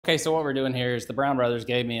Okay, so what we're doing here is the Brown Brothers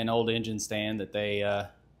gave me an old engine stand that they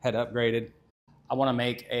had upgraded. I want to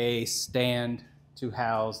make a stand to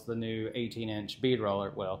house the new 18-inch bead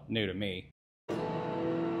roller, well, new to me.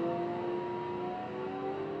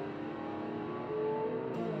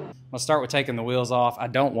 I'll start with taking the wheels off. I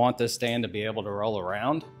don't want this stand to be able to roll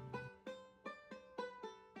around.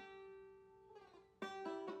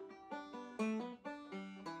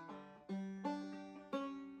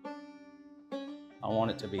 I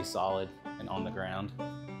want it to be solid and on the ground.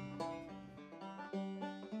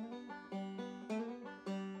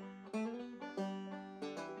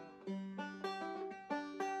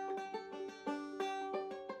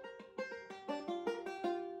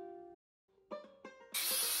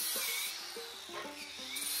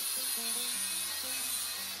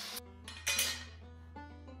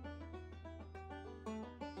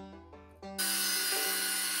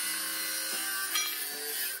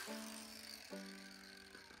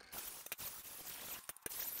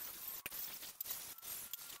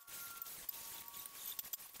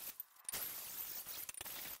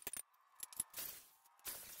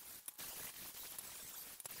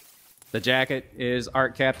 The jacket is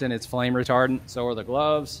ARCCAPTAIN, it's flame retardant, so are the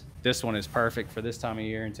gloves. This one is perfect for this time of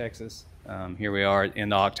year in Texas. Here we are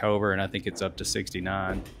in October and I think it's up to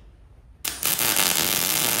 69.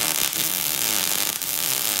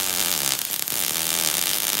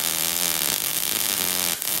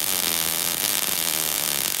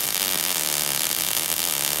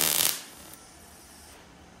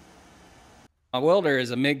 My welder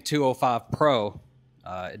is a MIG205 Pro.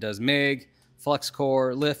 It does MIG, flux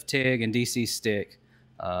core, lift, TIG, and DC stick.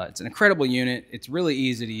 It's an incredible unit. It's really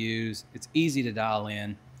easy to use. It's easy to dial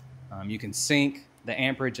in. You can sync the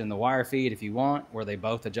amperage and the wire feed if you want, where they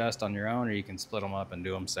both adjust on your own, or you can split them up and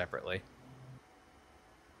do them separately.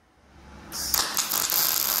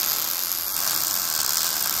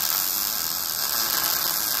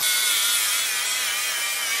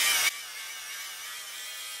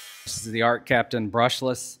 This is the ARCCAPTAIN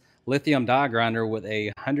brushless lithium die grinder with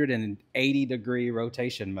a 180-degree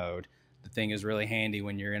rotation mode. The thing is really handy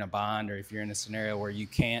when you're in a bind or if you're in a scenario where you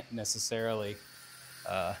can't necessarily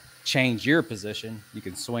change your position. You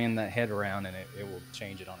can swing that head around and it will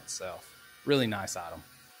change it on itself. Really nice item.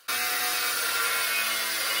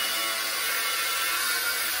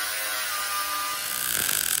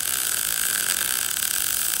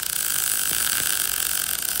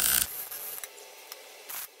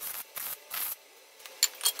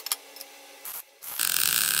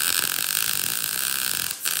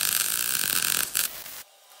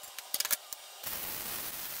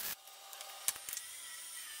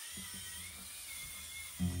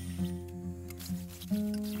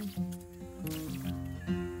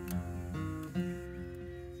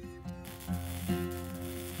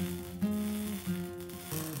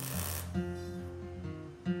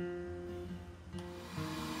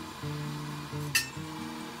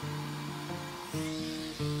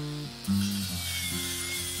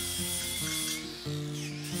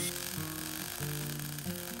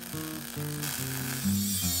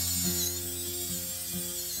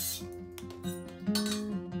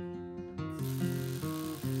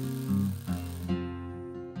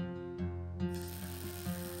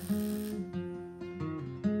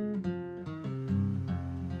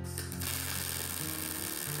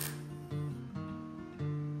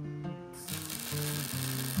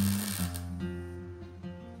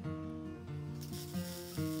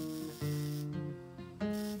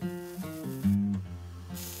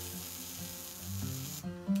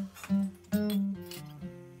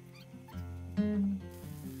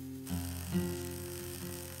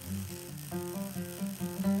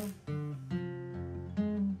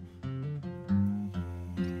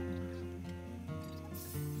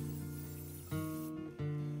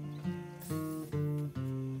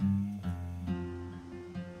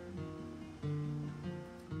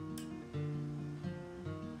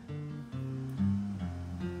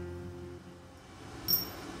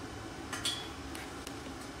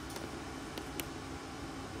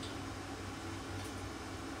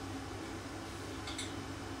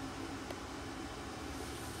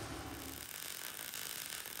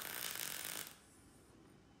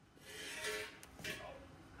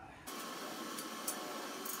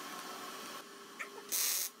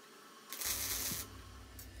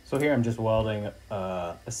 So here I'm just welding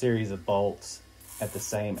a series of bolts at the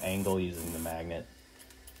same angle using the magnet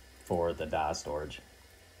for the die storage.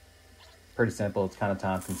 Pretty simple, it's kind of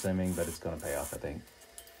time consuming, but it's going to pay off, I think.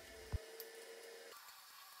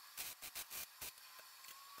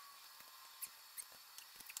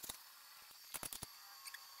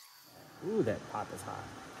 Ooh, that pot is hot.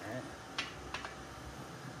 All right.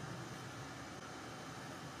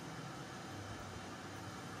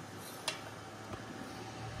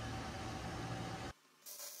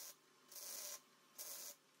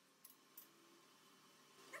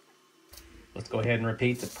 Let's go ahead and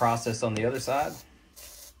repeat the process on the other side.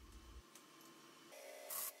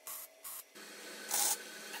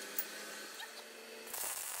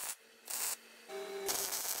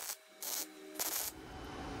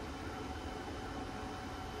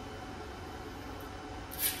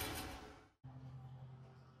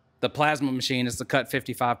 The plasma machine is the Cut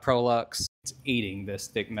 55 Prolux. It's eating this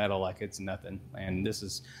thick metal like it's nothing. And this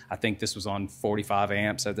is, I think this was on 45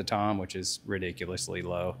 amps at the time, which is ridiculously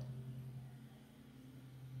low.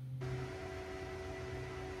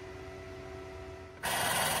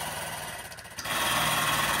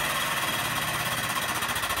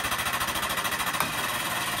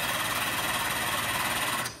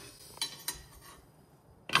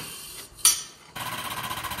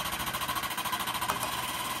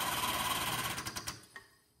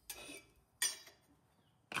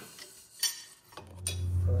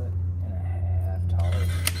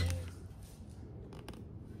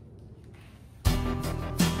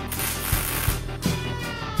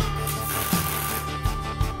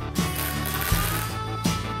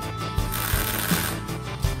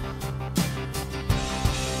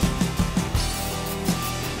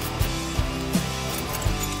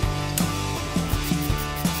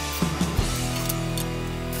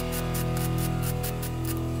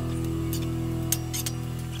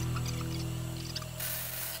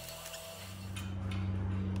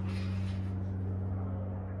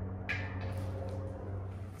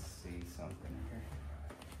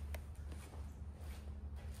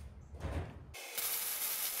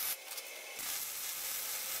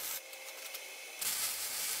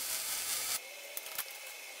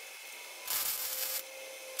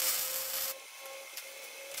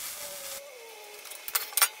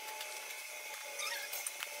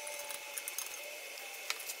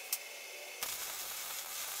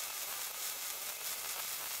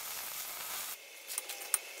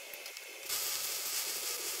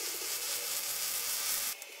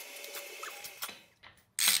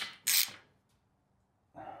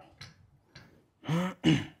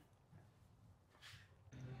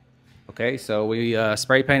 Okay, so we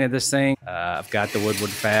spray painted this thing. I've got the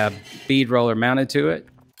Woodward Fab bead roller mounted to it.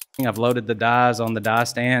 I've loaded the dies on the die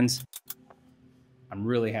stands. I'm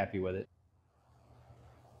really happy with it.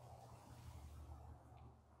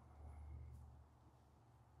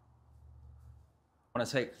 I want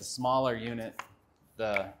to take the smaller unit,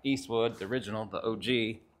 the Eastwood, the original, the OG,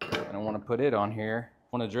 and I want to put it on here.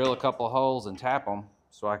 I want to drill a couple of holes and tap them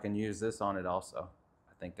so I can use this on it also.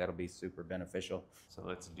 I think that'll be super beneficial. So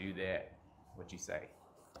let's do that. What you say?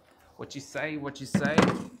 What you say? What you say?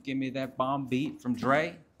 Give me that bomb beat from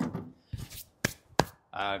Dre.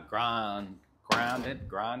 Ground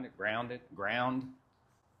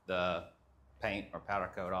the paint or powder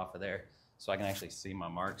coat off of there so I can actually see my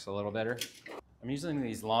marks a little better. I'm using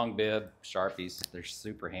these long bib Sharpies. They're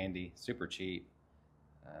super handy, super cheap.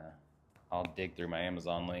 I'll dig through my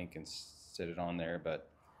Amazon link and sit it on there, but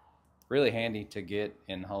really handy to get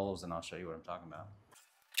in holes, and I'll show you what I'm talking about.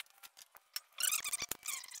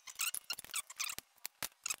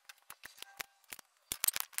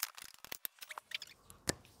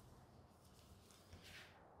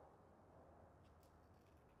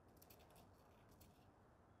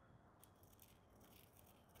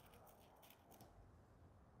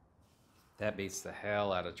 That beats the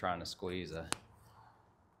hell out of trying to squeeze a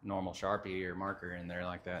normal Sharpie or marker in there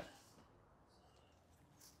like that.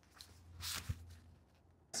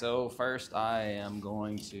 So first I am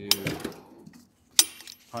going to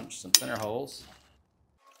punch some center holes.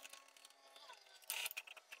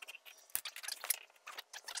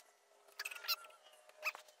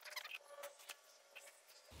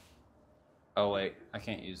 Oh wait, I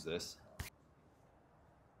can't use this.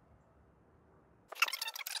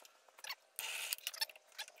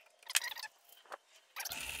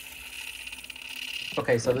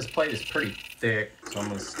 Okay, so this plate is pretty thick, so I'm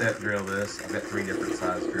going to step drill this. I've got 3 different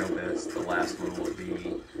size drill bits. The last one will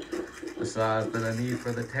be the size that I need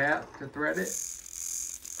for the tap to thread it.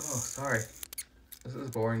 Oh, sorry. This is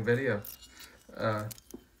a boring video.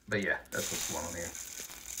 But yeah, that's what's going on here.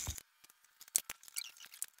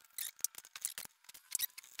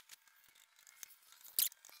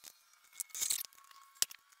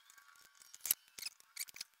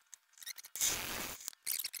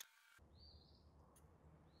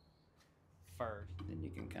 First, then you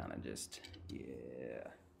can kind of just, yeah,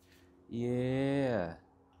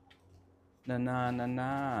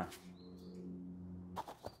 na.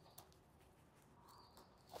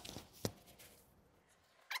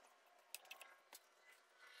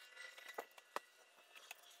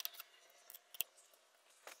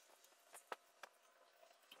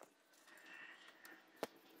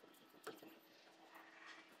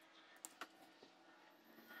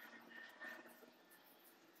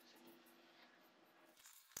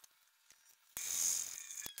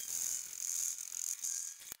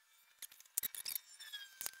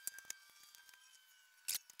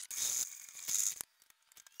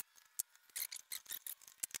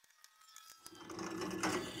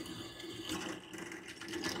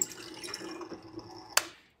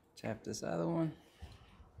 Tap this other one.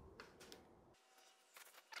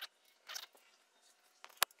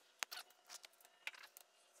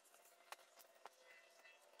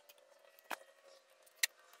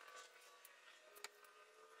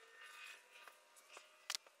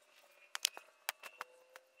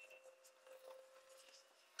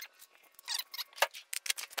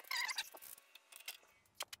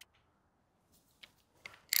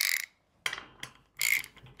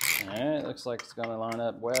 Alright, looks like it's gonna line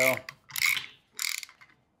up well.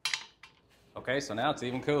 Okay, so now it's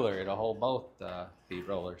even cooler. It'll hold both bead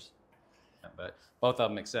rollers. But both of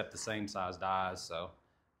them accept the same size dies, so.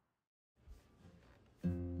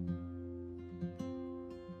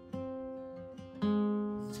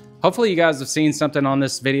 Hopefully you guys have seen something on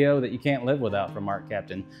this video that you can't live without from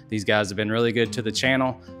ARCCAPTAIN. These guys have been really good to the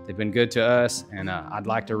channel. They've been good to us, and I'd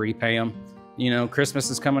like to repay them. You know, Christmas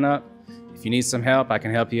is coming up. If you need some help, I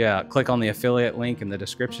can help you out. Click on the affiliate link in the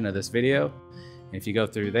description of this video. And if you go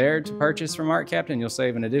through there to purchase from ARCCAPTAIN, you'll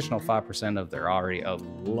save an additional 5% of their already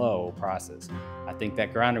low prices. I think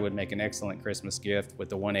that grinder would make an excellent Christmas gift with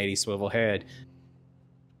the 180 swivel head.